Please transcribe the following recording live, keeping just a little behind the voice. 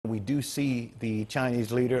we do see the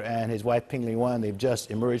Chinese leader and his wife Ping Liyuan. They've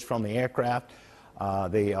just emerged from the aircraft.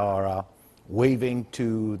 They are waving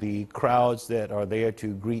to the crowds that are there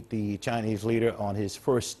to greet the Chinese leader on his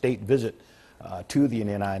first state visit to the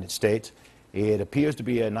United States. It appears to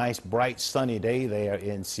be a nice, bright, sunny day there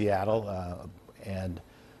in Seattle, and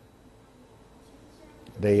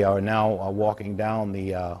they are now walking down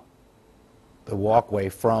the walkway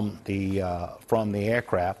from the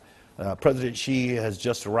aircraft. President Xi has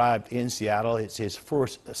just arrived in Seattle. It's his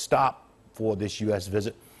first stop for this U.S.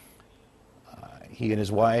 visit. He and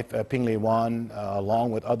his wife, Ping Liyuan,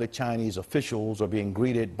 along with other Chinese officials, are being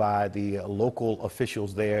greeted by the local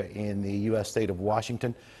officials there in the U.S. state of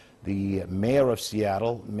Washington. The mayor of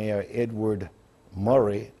Seattle, Mayor Edward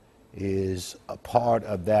Murray, is a part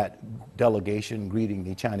of that delegation greeting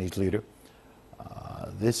the Chinese leader.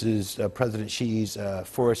 This is President Xi's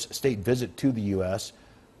first state visit to the U.S.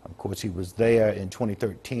 Of course, he was there in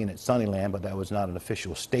 2013 at Sunnyland, but that was not an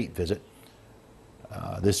official state visit.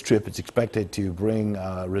 This trip is expected to bring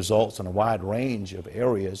results in a wide range of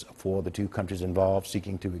areas for the two countries involved,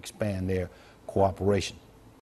 seeking to expand their cooperation.